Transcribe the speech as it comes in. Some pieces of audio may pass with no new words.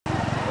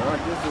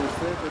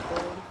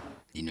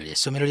Lino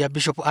ly'essomero lya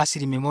Bishop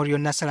Asili Memorial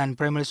Nursery and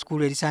Primary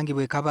School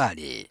erisangibwa e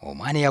Kabale.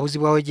 Omwana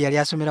eyabuzibwaawo gyeyali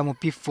asomera mu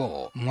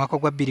P4 mu mwaka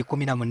gwa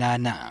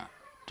 2018.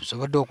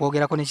 Tusobodde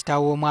okwogerako ne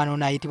kitaawe w'omwana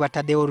ono ayitibwa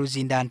Taddewo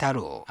Luzinda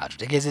Ntalo.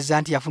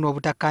 Atutegeezezza nti yafuna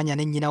obutakkaanya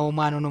ne nnyina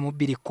w'omwana ono mu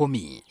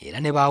 2010 era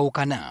ne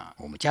baawukana.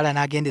 Omukyala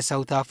n'agenda e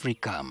South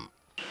Africa.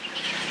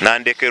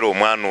 Nandekera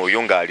omwana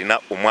oyo ng'alina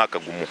omwaka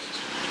gumu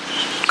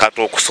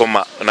kati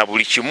okusoma na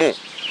buli kimu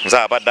nze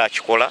abadde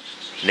akikola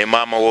ne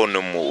maama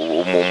w'ono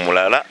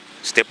mulala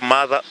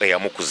stepmother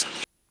eyamukuza.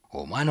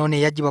 Omwana ono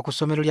eyaggyibwa ku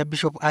ssomero lya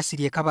Bishop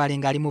Asili e Kabale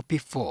ng'ali mu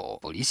P4.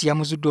 Poliisi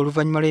yamuzudde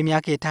oluvannyuma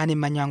lw'emyaka 5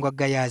 emmanywangu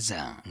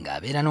agayaaza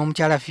ng'abeera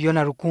n'omukyala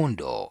Fiona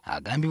Rukundo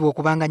agambibwa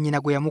okubanga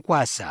nnyina gwe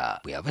yamukwasa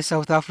bwe yava e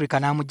South Africa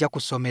n'amugja ku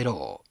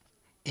ssomero.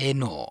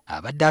 Eno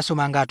abadde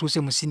asoma ng'atuuse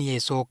mu siniya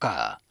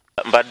esooka.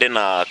 Mbadde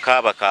na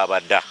kaaba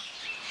dda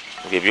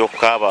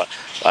ebyokukaaba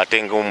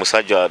ate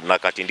ng'omusajja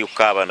nakati ndi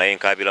kukaaba naye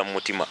nkaabira mu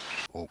mutima.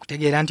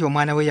 Okutegeera nti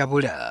omwana we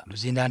yabula,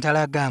 Luzinda Ntalo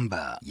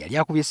agamba yali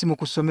akubye essimu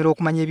ku ssomero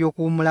okumanya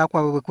eby'okuwummula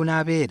kwabwe bwe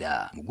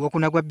kunaabeera mu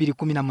Gwokuna gwa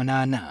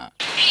 2018.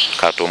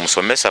 Kati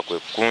omusomesa kwe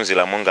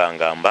kunziramu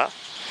ng'angamba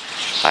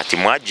ati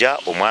mwajja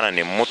omwana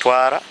ne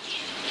mmutwala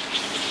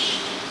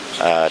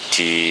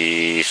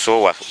ati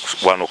so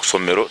wano ku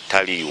ssomero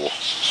taliiwo.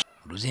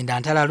 Luzinda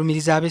Ntalo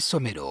alumiriza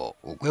ab'essomero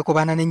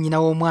okwekobana ne nnyina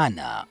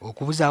w'omwana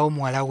okubuzaawo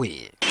muwala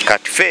we.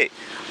 Kati ffe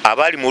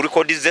abali mu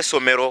rekodi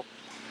z'essomero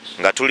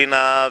nga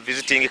tulina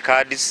visiting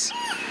cards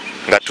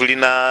nga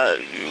tulina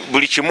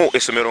buli kimu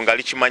essomero nga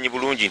likimanyi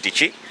bulungi nti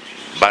ki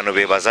bano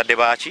be bazadde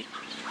baaki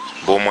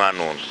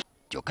b'omwana ono.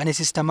 Kyokka ne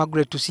Sister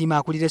Margaret Tusiima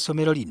akulira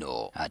essomero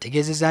lino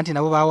ategeezezza nti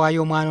nabo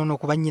baawaayo omwana ono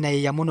kuba nnyina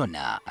ye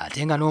yamunona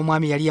ate nga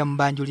n'omwami yali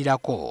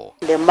yamubanjulirako.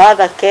 The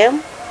mother came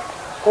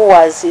who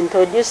was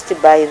introduced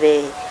by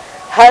the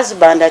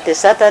husband at a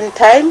certain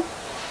time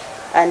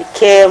and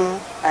came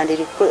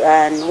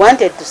and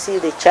wanted to see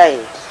the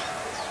child.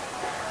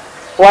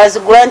 Was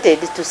granted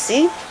to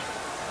see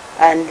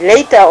and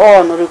later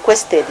on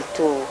requested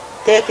to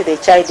take the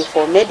child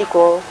for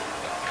medical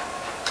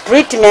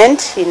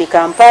treatment in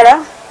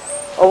Kampala,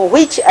 of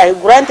which I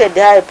granted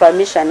her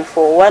permission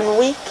for 1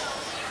 week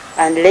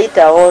and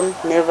later on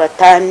never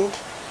turned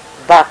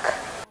back.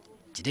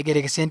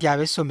 Kitegeerekese nti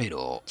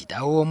ab'essomero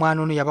kitaawe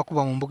w'omwana ono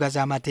yabakuba mu mbuga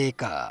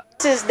z'amateeka.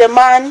 This is the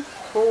man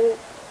who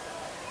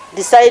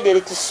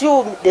decided to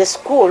sue the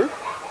school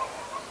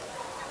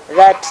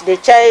that the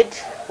child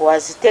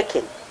was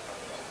taken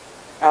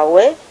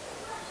away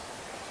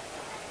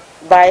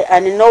by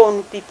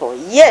unknown people,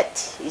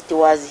 yet it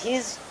was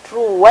his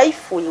true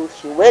wife who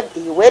he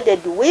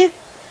wedded with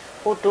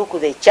who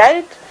took the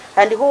child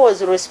and who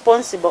was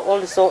responsible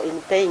also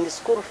in paying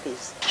school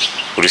fees.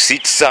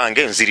 Receipt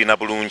zange nzirina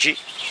bulungi,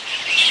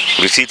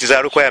 receipt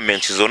za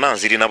requirements zonna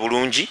nzirina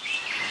bulungi.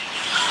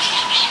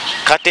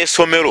 Kate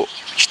essomero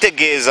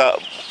kitegeeza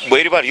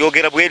bwe liba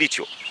lyogera bwe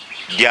lityo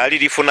lyali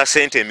lifuna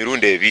ssente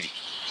emirundi ebiri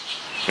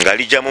nga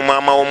lijja mu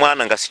maama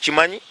w'omwana nga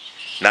sikimanyi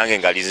nange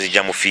nga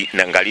linzijja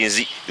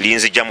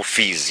mu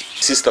fees.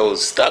 Sister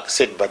was stuck,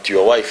 said, but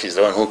your wife is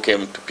the one who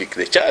came to pick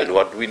the child.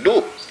 What do we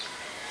do?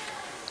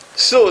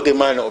 So the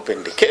man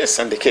opened the case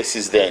and the case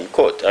is there in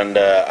court. And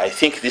I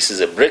think this is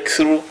a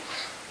breakthrough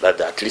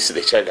that at least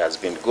the child has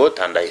been got,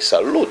 and I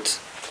salute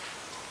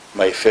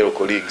my fellow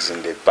colleagues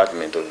in the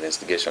Department of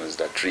Investigations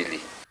that really.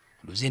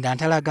 Luzinda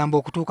Ntalo agamba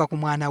okutuuka ku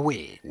mwana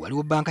we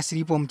waliwo banka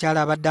siripu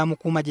omukyala abadde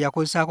amukuuma gye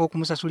yakozesaako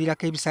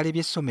okumusasulirako ebisale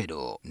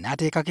by'essomero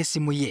n'ateekako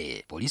essimu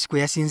ye poliisi kwe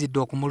yasinzidde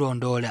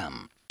okumulondoola.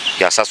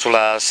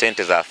 Yasasula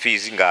ssente za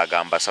fees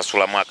ng'agamba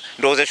asasula mwaka.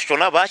 Ndowooza ekyo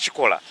kyonna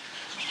baakikola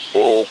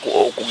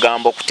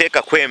okugamba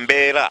okuteekako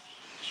embeera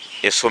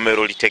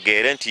essomero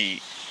litegeere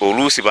nti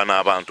oluusi bano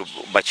abantu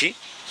baki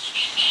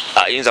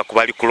ayinza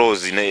kuba ali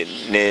close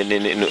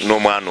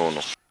n'omwana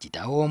ono.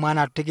 Kitaawe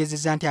w'omwana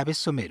atutegeezezza nti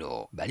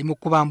ab'essomero bali mu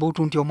kkuba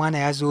mbuutu nti omwana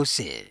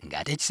yazuuse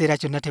ng'ate ekiseera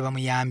kyonna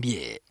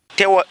tebamuyambye.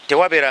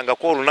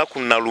 Tewabeerangako olunaku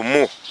na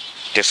lumu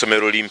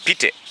essomero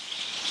limpite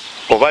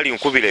oba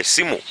linkubira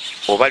essimu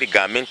oba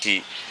ligambe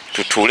nti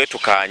tutuule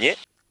tukaanye.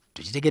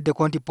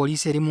 Tukitegeddeko nti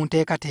poliisi eri mu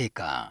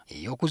nteekateeka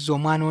ey'okuzza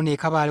omwana ono e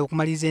Kabale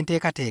okumaliriza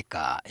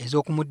enteekateeka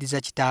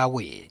ez'okumuddiza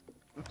kitaawe.